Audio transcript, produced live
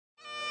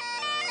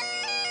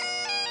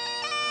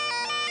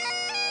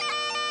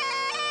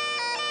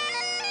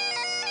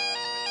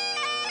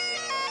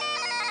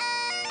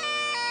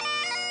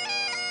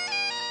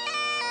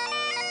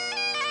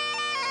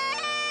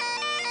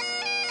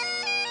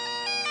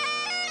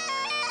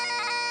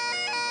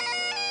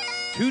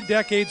2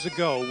 decades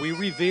ago, we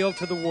revealed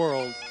to the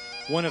world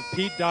one of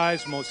Pete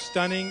Dye's most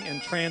stunning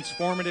and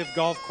transformative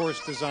golf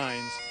course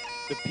designs,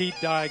 the Pete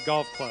Dye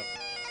Golf Club.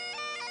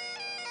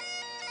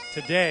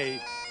 Today,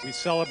 we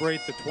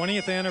celebrate the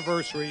 20th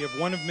anniversary of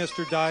one of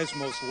Mr. Dye's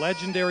most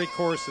legendary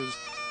courses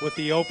with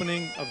the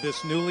opening of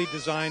this newly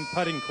designed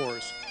putting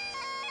course.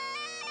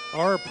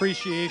 Our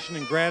appreciation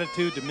and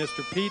gratitude to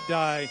Mr. Pete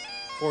Dye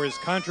for his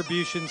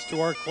contributions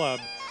to our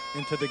club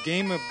and to the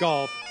game of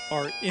golf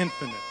are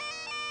infinite.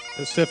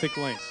 Pacific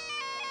Links.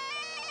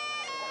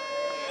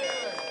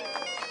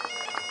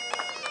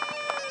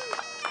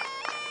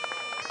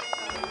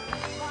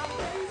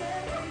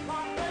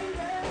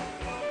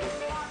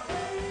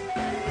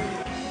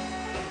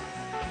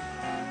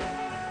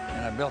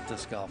 And I built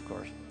this golf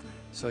course.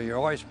 So you're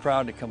always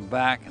proud to come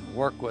back and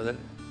work with it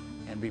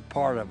and be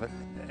part of it.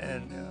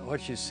 And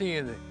what you see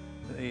in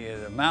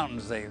the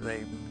mountains, they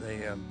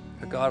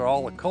got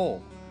all the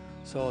coal.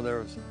 So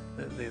there's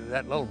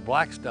that little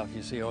black stuff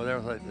you see over there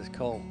was like this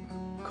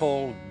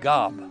coal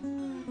gob.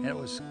 And it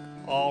was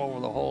all over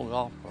the whole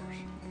golf course.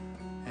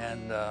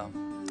 And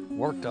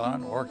worked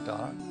on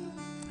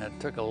it. And it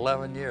took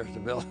 11 years to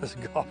build this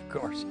golf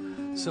course.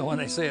 So when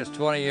they say it's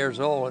 20 years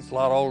old, it's a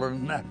lot older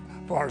than that,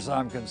 as far as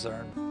I'm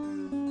concerned.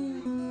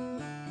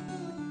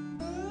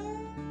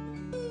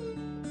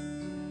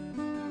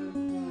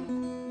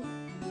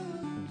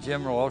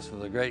 Jim Rose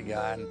was a great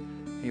guy,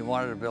 and he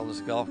wanted to build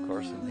this golf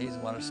course, and he's the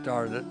one that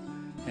started it.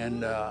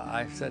 And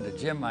I said to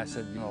Jim, I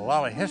said, you know, a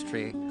lot of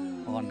history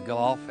on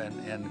golf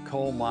and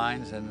coal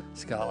mines in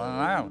Scotland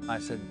and Ireland. I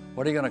said,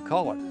 what are you going to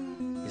call it?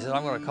 He said,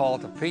 I'm going to call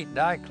it the Pete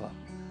Dye Club.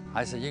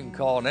 I said, you can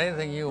call it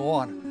anything you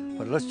want,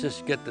 but let's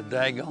just get the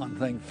daggone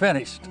thing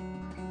finished.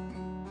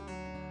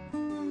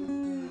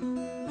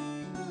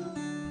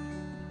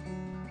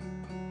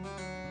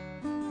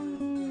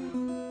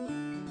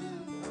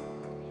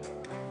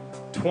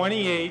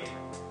 "28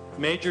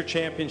 major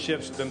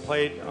championships have been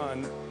played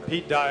on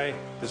Pete Dye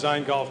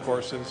designed golf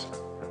courses.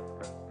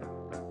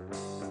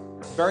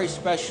 Very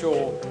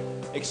special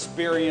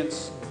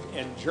experience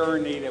and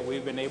journey that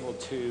we've been able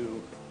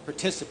to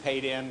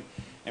participate in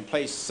and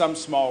play some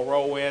small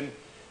role in.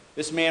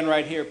 This man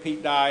right here,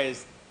 Pete Dye,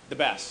 is the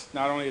best.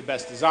 Not only the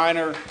best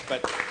designer,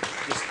 but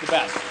just the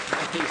best.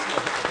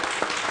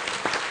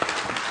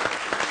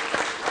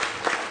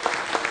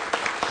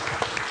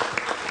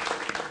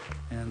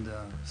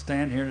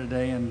 Stand here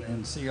today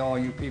and see all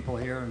you people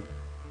here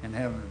and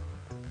have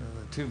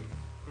the two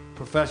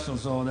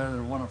professionals over there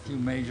that won a few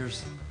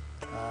majors.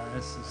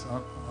 It's just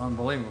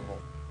unbelievable.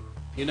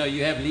 You know,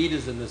 you have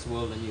leaders in this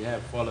world and you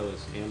have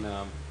followers, and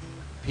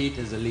Pete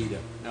is a leader.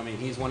 I mean,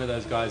 he's one of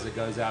those guys that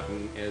goes out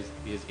and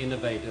is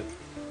innovative.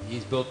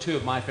 He's built 2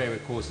 of my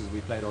favorite courses we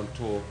played on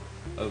tour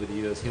over the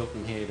years,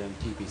 Hilton Head and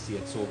TPC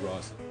at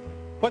Sawgrass.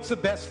 What's the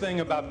best thing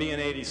about being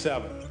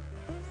 87?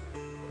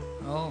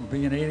 Oh,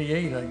 being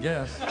 88, I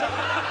guess.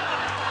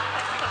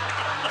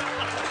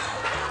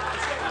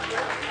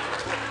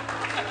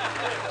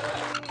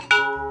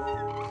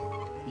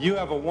 You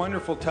have a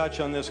wonderful touch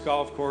on this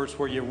golf course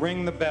where you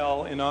ring the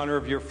bell in honor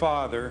of your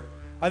father.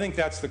 I think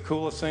that's the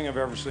coolest thing I've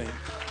ever seen.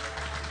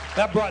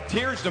 That brought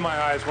tears to my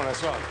eyes when I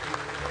saw it.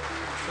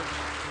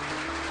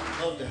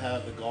 I'd love to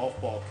have the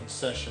golf ball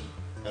concession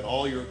at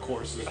all your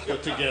courses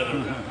put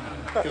together,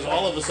 because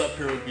all of us up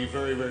here would be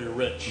very, very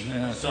rich.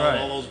 Yeah, that's selling right.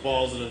 all those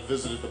balls that have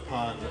visited the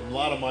ponds, and a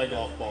lot of my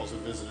golf balls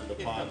have visited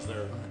the ponds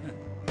there.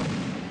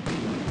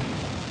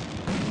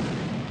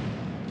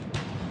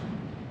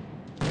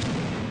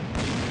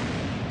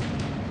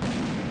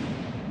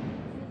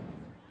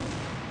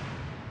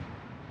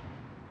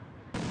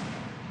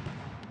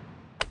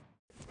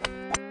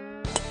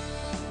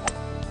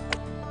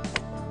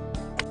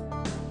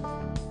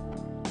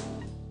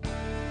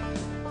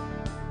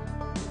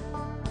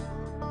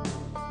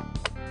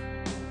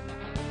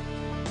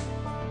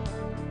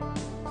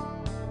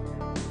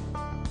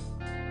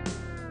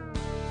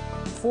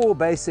 Four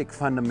basic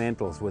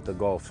fundamentals with the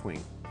golf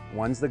swing.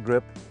 One's the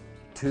grip,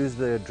 two's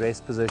the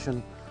address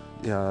position,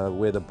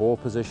 where the ball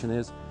position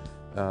is,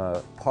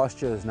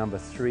 posture is number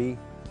 3,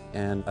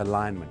 and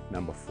alignment,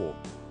 number 4.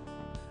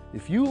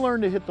 If you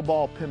learn to hit the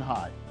ball pin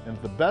high, and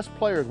the best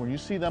players, when you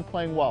see them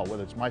playing well,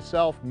 whether it's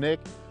myself, Nick,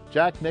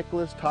 Jack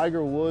Nicklaus,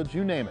 Tiger Woods,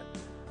 you name it,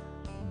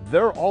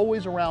 they're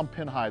always around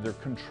pin high. They're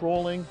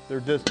controlling their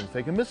distance.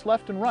 They can miss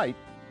left and right,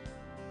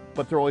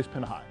 but they're always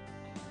pin high.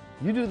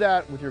 You do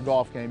that with your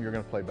golf game, you're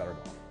going to play better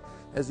golf.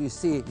 As you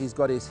see, he's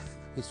got his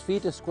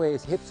feet are square,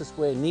 his hips are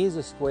square, knees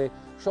are square,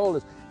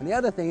 shoulders. And the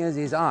other thing is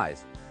his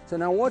eyes. So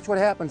now watch what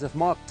happens if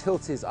Mark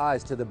tilts his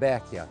eyes to the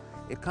back here.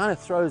 It kind of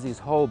throws his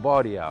whole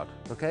body out,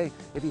 okay?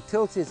 If he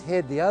tilts his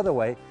head the other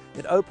way,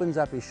 it opens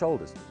up his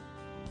shoulders.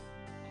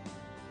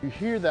 You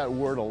hear that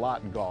word a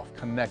lot in golf,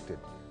 connected.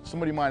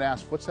 Somebody might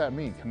ask, what's that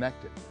mean,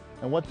 connected?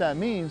 And what that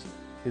means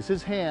is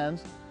his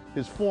hands,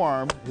 his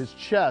forearm, his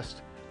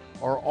chest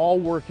are all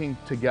working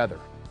together.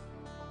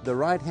 The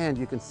right hand,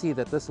 you can see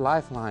that this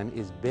lifeline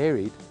is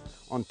buried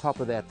on top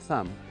of that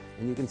thumb,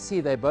 and you can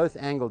see they're both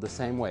angled the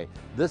same way.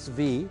 This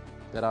V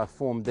that I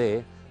formed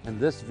there and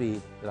this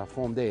V that I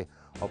formed there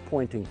are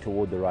pointing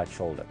toward the right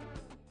shoulder.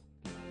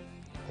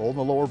 Holding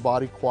the lower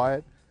body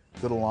quiet,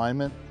 good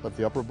alignment, let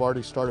the upper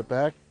body start it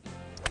back,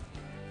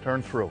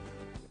 turn through.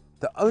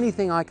 The only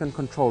thing I can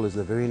control is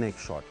the very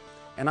next shot,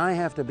 and I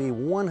have to be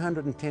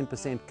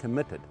 110%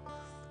 committed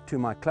to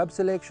my club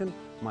selection,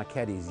 my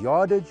caddy's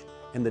yardage,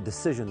 and the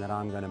decision that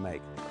I'm going to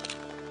make.